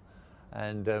special.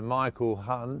 And Michael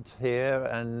Hunt here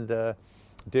and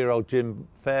dear old Jim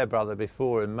Fairbrother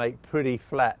before him make pretty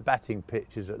flat batting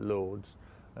pitches at Lord's.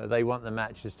 They want the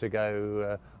matches to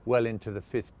go well into the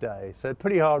 5th day. So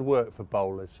pretty hard work for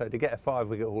bowlers. So to get a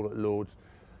 5-wicket haul at Lord's,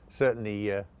 certainly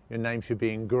your name should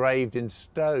be engraved in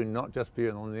stone, not just be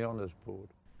on the honours board.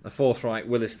 A forthright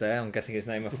Willis there on getting his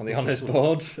name up on the honours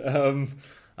board.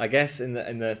 I guess in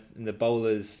the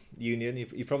bowlers union,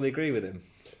 you probably agree with him.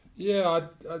 Yeah,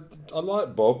 I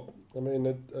like Bob. I mean,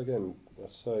 again, I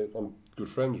say I'm good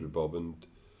friends with Bob and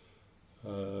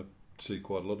see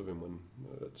quite a lot of him when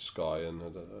at Sky and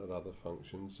at other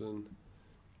functions, and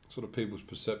sort of people's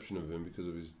perception of him because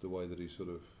of the way that he sort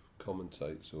of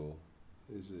commentates or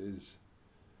is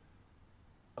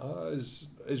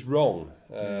wrong.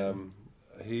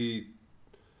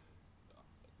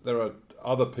 There are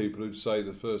other people who'd say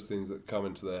the first things that come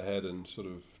into their head and sort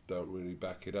of don't really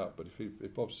back it up. But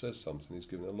if Bob says something, he's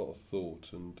given it a lot of thought,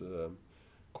 and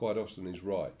quite often he's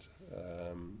right.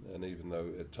 And even though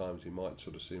at times he might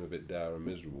sort of seem a bit dour and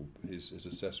miserable, his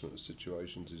assessment of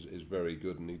situations is very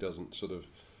good, and he doesn't sort of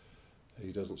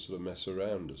mess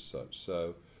around as such.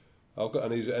 So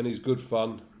and he's good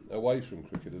fun away from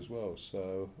cricket as well.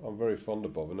 So I'm very fond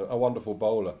of Bob, and a wonderful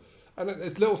bowler. And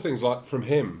it's little things like from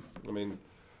him. I mean,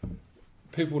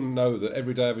 people know that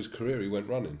every day of his career he went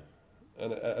running,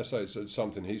 and I say it's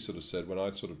something he sort of said when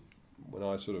I sort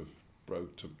of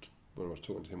broke to. When I was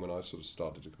talking to him, when I sort of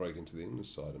started to break into the English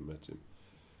side and met him,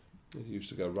 he used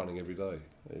to go running every day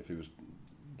if he was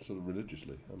sort of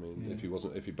religiously. I mean, if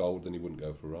he bowled, then he wouldn't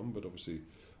go for a run, but obviously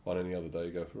on any other day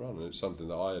he'd go for a run, and it's something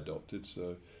that I adopted.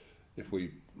 So if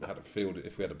we had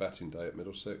a batting day at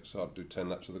Middlesex, I'd do 10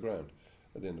 laps of the ground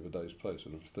at the end of a day's play,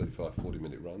 sort of 35-40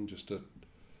 minute run,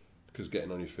 because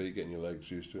getting on your feet, getting your legs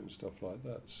used to it and stuff like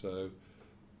that. So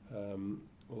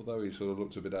although he sort of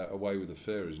looked a bit away with the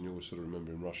fairies, and you always sort of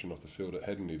remember him rushing off the field at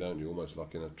Headingley, don't you? Almost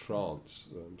like in a trance,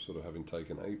 sort of having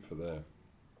taken 8 for there.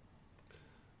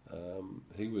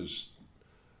 He was.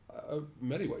 In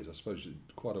many ways, I suppose,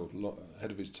 quite a lot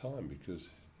ahead of his time, because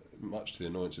much to the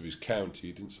annoyance of his county,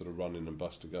 he didn't sort of run in and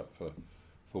bust a gut for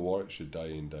Warwickshire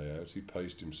day in, day out. He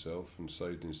paced himself and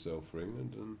saved himself for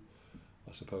England, and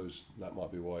I suppose that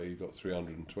might be why he got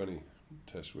 320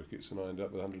 Test wickets and I ended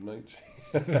up with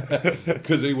 180,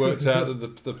 because he worked out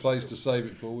that the place to save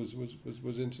it for was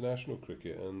international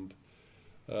cricket, and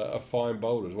a fine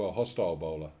bowler as well, hostile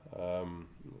bowler.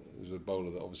 He was a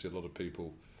bowler that obviously a lot of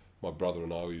people, my brother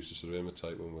and I, used to sort of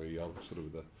imitate when we were young, sort of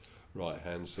with the right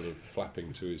hand sort of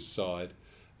flapping to his side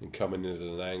and coming in at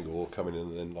an angle, or coming in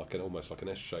and then almost like an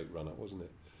S-shaped run-up, wasn't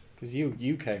it? Because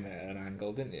you came in at an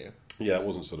angle, didn't you? Yeah, it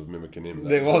wasn't sort of mimicking him.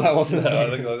 That wasn't. No, I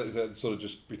think that sort of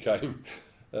just became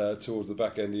towards the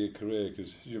back end of your career,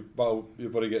 because your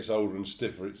body gets older and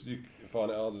stiffer. You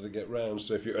find it harder to get round.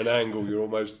 So if you're at an angle, you're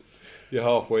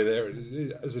halfway there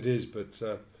as it is. But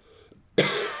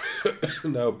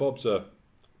no, Bob's a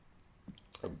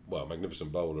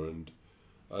magnificent bowler, and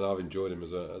I've enjoyed him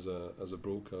as a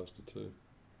broadcaster too.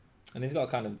 And he's got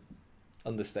a kind of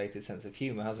understated sense of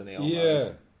humour, hasn't he? Almost.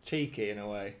 Yeah, cheeky in a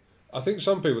way. I think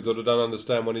some people sort of don't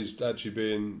understand when he's actually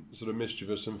being sort of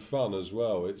mischievous and fun as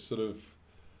well. It's sort of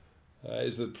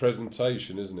it's the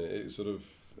presentation, isn't it? It's sort of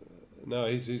no,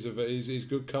 he's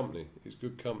good company. He's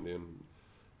good company, and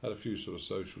had a few sort of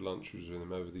social lunches with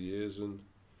him over the years, and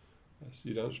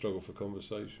you don't struggle for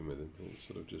conversation with him.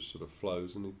 It sort of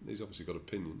flows, and he's obviously got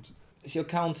opinions. It's your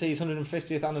county's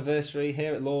 150th anniversary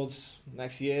here at Lord's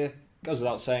next year. Goes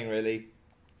without saying, really.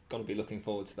 Got to be looking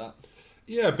forward to that.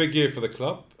 Yeah, big year for the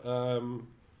club.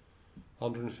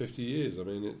 150 years. I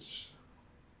mean,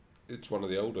 it's one of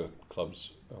the older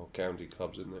clubs, or county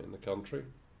clubs in the country,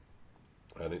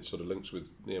 and it sort of links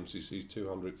with the MCC's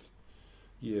 200th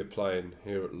year playing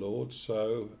here at Lord's.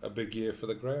 So a big year for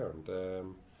the ground. A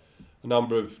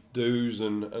number of do's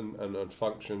and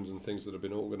functions and things that have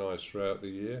been organised throughout the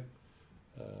year.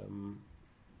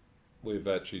 We've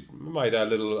actually made our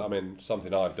little. I mean,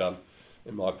 something I've done.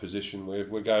 In my position,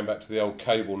 we're going back to the old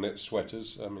cable knit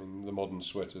sweaters. I mean, the modern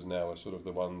sweaters now are sort of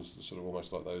the ones, sort of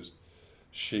almost like those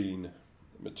sheen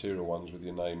material ones with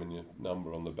your name and your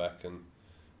number on the back, and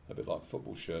a bit like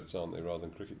football shirts, aren't they, rather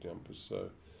than cricket jumpers. So,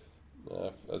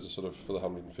 as a sort of for the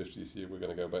 150th year, we're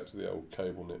going to go back to the old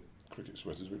cable knit cricket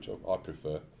sweaters, which I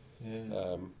prefer.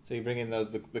 Yeah. So you bring in those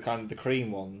the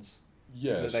cream ones.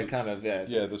 Yeah, they kind of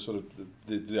the sort of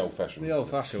the old fashioned. The old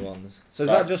fashioned ones. So is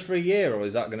that just for a year, or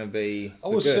is that going to be?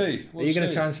 We'll see. Are you going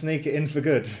to try and sneak it in for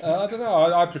good? I don't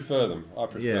know. I prefer them. I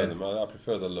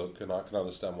prefer the look, and I can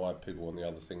understand why people want the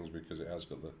other things, because it has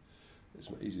got it's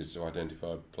easier to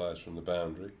identify players from the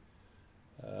boundary.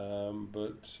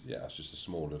 But yeah, it's just a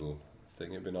small little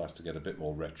thing. It'd be nice to get a bit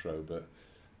more retro, but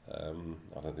I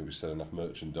don't think we sell enough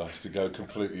merchandise to go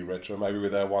completely retro. Maybe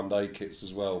with our one-day kits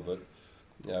as well, but.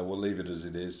 Yeah, we'll leave it as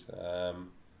it is. But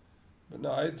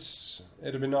no,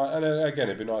 it'd be nice, and again,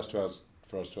 it'd be nice for us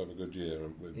to have a good year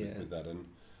with that. And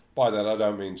by that, I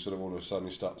don't mean sort of all of a sudden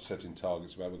you start setting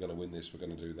targets about we're going to win this, we're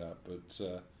going to do that. But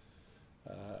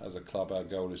as a club, our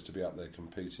goal is to be up there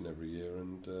competing every year,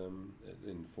 and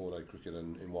in 4-day cricket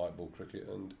and in white ball cricket,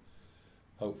 and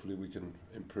hopefully we can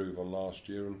improve on last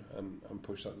year and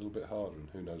push that a little bit harder. And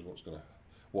who knows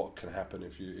what can happen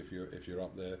if you're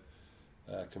up there.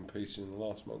 Competing in the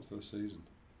last month of the season.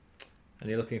 And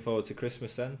you're looking forward to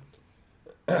Christmas then?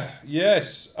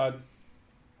 Yes. I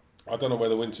don't know where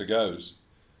the winter goes.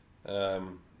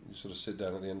 You sort of sit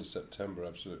down at the end of September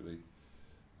absolutely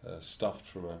stuffed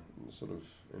from a sort of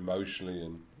emotionally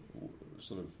and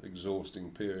sort of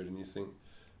exhausting period, and you think,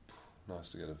 nice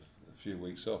to get a few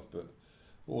weeks off, but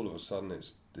all of a sudden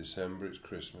it's December, it's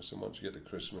Christmas, and once you get to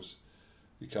Christmas,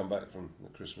 you come back from the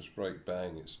Christmas break,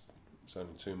 bang, it's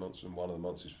only 2 months, and one of the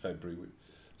months is February.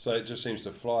 So it just seems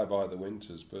to fly by the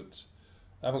winters, but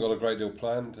I haven't got a great deal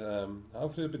planned.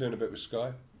 Hopefully I'll be doing a bit with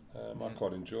Sky. I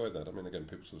quite enjoy that. I mean, again,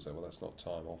 people sort of say, well, that's not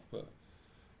time off, but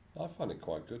I find it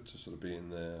quite good to sort of be in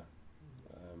there,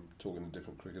 talking to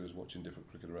different cricketers, watching different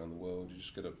cricket around the world. You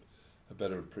just get a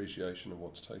better appreciation of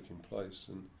what's taking place.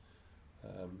 And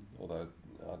although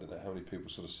I don't know how many people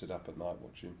sort of sit up at night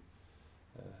watching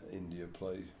India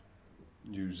play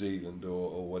New Zealand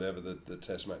or whatever the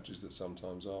test matches that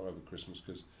sometimes are over Christmas,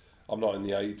 because I'm not in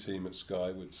the A team at Sky,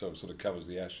 which sort of covers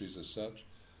the Ashes as such.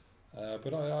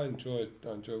 But I enjoy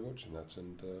watching that,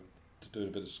 and to do a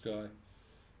bit of Sky,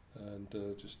 and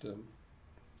just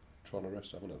trying to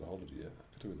rest. I haven't had a holiday yet. I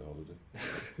could do with a holiday.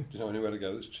 Do you know anywhere to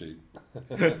go that's cheap?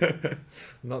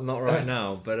 Not right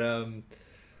now, but I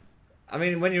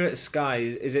mean, when you're at Sky,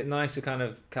 is it nice to kind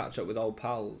of catch up with old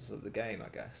pals of the game, I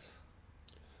guess?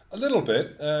 A little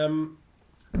bit.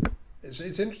 It's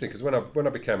interesting because when I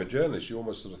became a journalist, you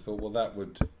almost sort of thought, well,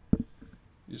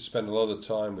 you spend a lot of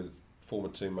time with former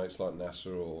teammates like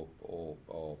Nasser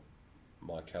or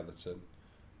Mike Atherton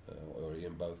or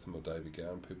Ian Botham or David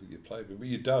Gowan, people that you played with. But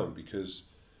you don't, because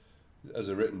as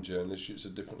a written journalist, it's a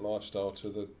different lifestyle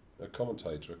to a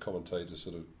commentator. A commentator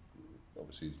sort of,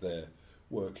 obviously, is there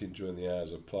working during the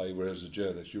hours of play, whereas a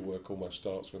journalist, your work almost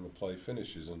starts when the play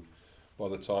finishes, and by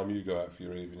the time you go out for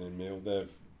your evening meal,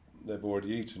 they've already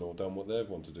eaten or done what they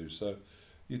want to do. So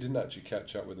you didn't actually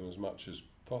catch up with them as much as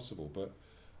possible. But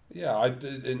yeah, I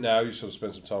did. Now you sort of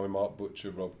spend some time with Mark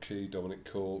Butcher, Rob Key, Dominic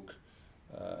Cork,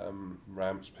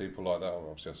 Ramps, people like that. Well,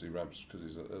 obviously I see Ramps because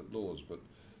he's at Lords, but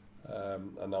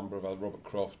a number of other, Robert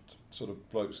Croft, sort of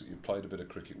blokes that you played a bit of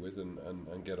cricket with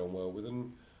and get on well with.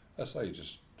 And I say you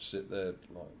just sit there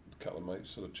like a couple of mates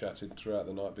sort of chatting throughout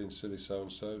the night, being silly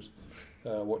so-and-sos,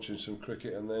 watching some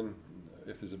cricket, and then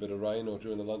if there's a bit of rain or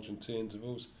during the lunch and tea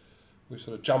intervals, we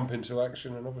sort of jump into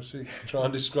action and obviously try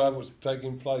and describe what's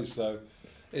taking place. So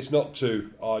it's not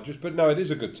too arduous, but no, it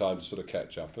is a good time to sort of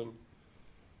catch up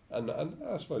and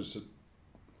I suppose to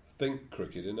think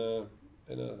cricket in a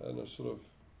sort of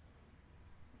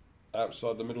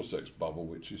outside the Middlesex bubble,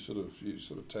 which you sort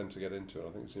of tend to get into. And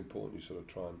I think it's important you sort of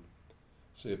try and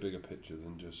see a bigger picture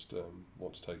than just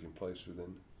what's taking place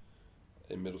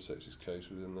in Middlesex's case,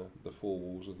 within the four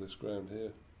walls of this ground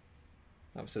here.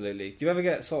 Absolutely. Do you ever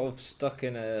get sort of stuck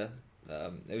in a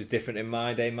it was different in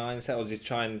my day mindset, or just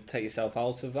try and take yourself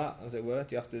out of that, as it were?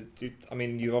 Do you have to do? I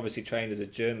mean, you've obviously trained as a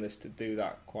journalist to do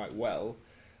that quite well.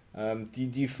 Do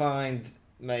you find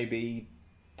maybe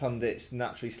pundits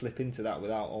naturally slip into that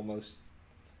without almost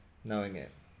knowing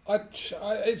it?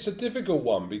 It's a difficult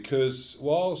one, because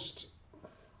whilst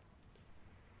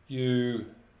you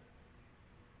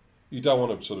don't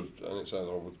want to sort of, and it sounds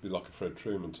like I would be like a Fred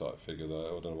Truman type figure, though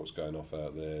I don't know what's going off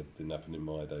out there, didn't happen in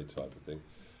my day type of thing.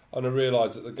 And I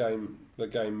realise that the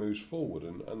game moves forward,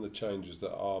 and the changes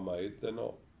that are made, they're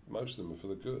not, most of them are for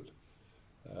the good.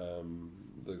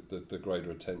 The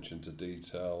greater attention to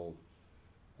detail,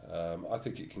 I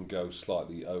think it can go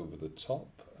slightly over the top.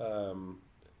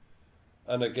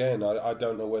 And again, I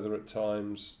don't know whether at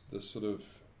times the sort of,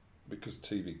 because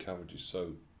TV coverage is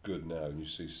so good now and you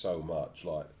see so much,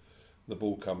 like the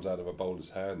ball comes out of a bowler's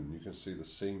hand and you can see the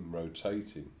seam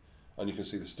rotating and you can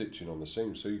see the stitching on the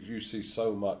seam. So you see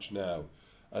so much now,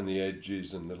 and the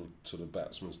edges and little sort of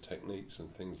batsman's techniques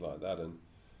and things like that. And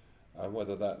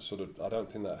whether that sort of, I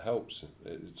don't think that helps.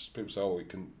 It's, people say, oh, it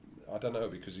can, I don't know,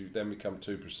 because you then become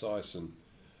too precise and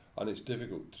it's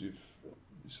difficult. You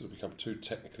sort of become too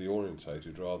technically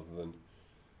orientated rather than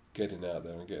getting out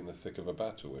there and getting the thick of a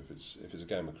battle. If it's a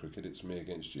game of cricket, it's me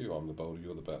against you. I'm the bowler,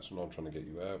 you're the batsman. I'm trying to get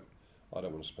you out. I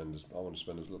want to spend as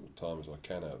little time as I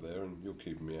can out there, and you're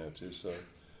keeping me out here. So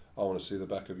I want to see the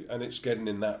back of you. And it's getting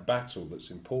in that battle that's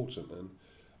important. And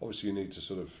obviously, you need to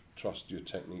sort of trust your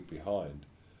technique behind.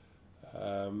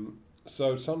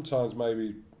 So sometimes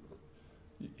maybe,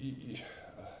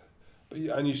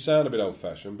 and you sound a bit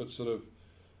old-fashioned, but sort of,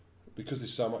 because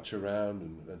there's so much around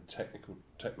and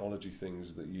technology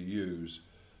things that you use,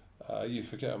 you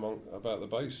forget about the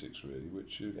basics, really,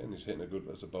 which again is hitting a good,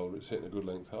 as a bowler, it's hitting a good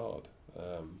length hard,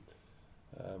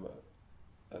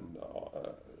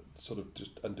 sort of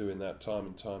just and doing that time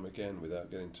and time again without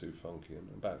getting too funky.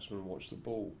 And batsmen watch the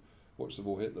ball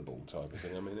hit the ball type of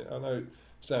thing. I mean, I know it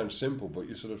sounds simple, but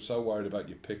you're sort of so worried about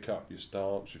your pick up, your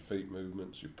stance, your feet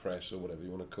movements, your press, or whatever you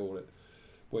want to call it,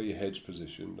 where your head's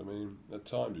positioned. I mean, at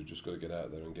times you've just got to get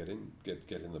out there and get in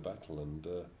the battle. And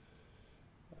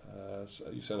so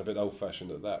you sound a bit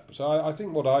old-fashioned at that. So I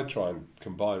think what I try and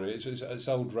combine it's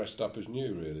old dressed up as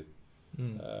new, really.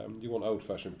 You want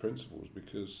old-fashioned principles,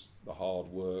 because the hard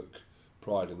work,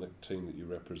 pride in the team that you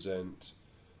represent,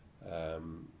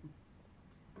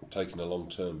 taking a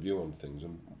long-term view on things,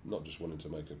 and not just wanting to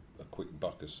make a quick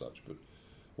buck as such, but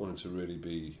wanting to really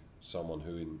be someone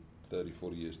who in 30,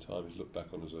 40 years' time is looked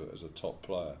back on as a top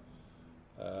player.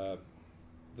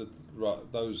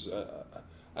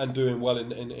 And doing well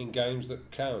in games that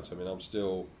count. I mean, I'm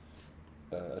still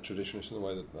a traditionalist in the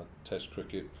way that Test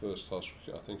cricket, first class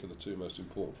cricket, I think, are the two most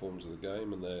important forms of the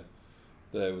game, and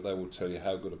they will tell you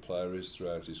how good a player is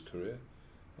throughout his career.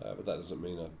 But that doesn't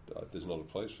mean there's not a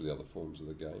place for the other forms of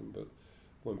the game. But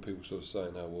when people sort of say,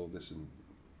 "No, well, this in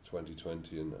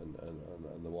 2020 and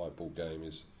the white ball game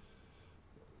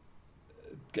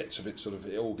gets a bit sort of,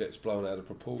 it all gets blown out of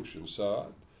proportion."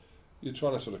 So you're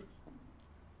trying to sort of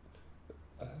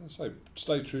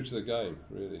stay true to the game,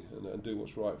 really, and do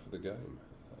what's right for the game,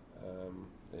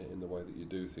 in the way that you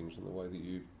do things, and the way that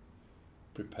you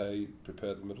prepare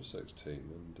the Middlesex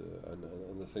team,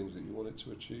 and the things that you want it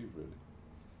to achieve, really.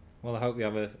 Well, I hope you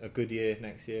have a good year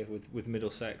next year with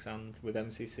Middlesex and with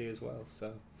MCC as well.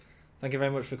 So thank you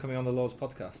very much for coming on the Lords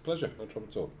podcast. Pleasure, no trouble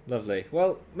at all. Lovely.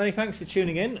 Well, many thanks for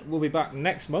tuning in. We'll be back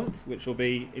next month, which will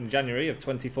be in January of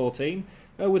 2014,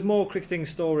 with more cricketing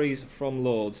stories from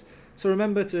Lords. So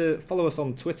remember to follow us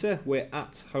on Twitter. We're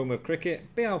at Home of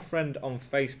Cricket. Be our friend on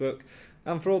Facebook.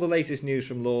 And for all the latest news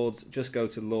from Lords, just go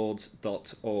to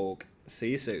lords.org.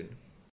 See you soon.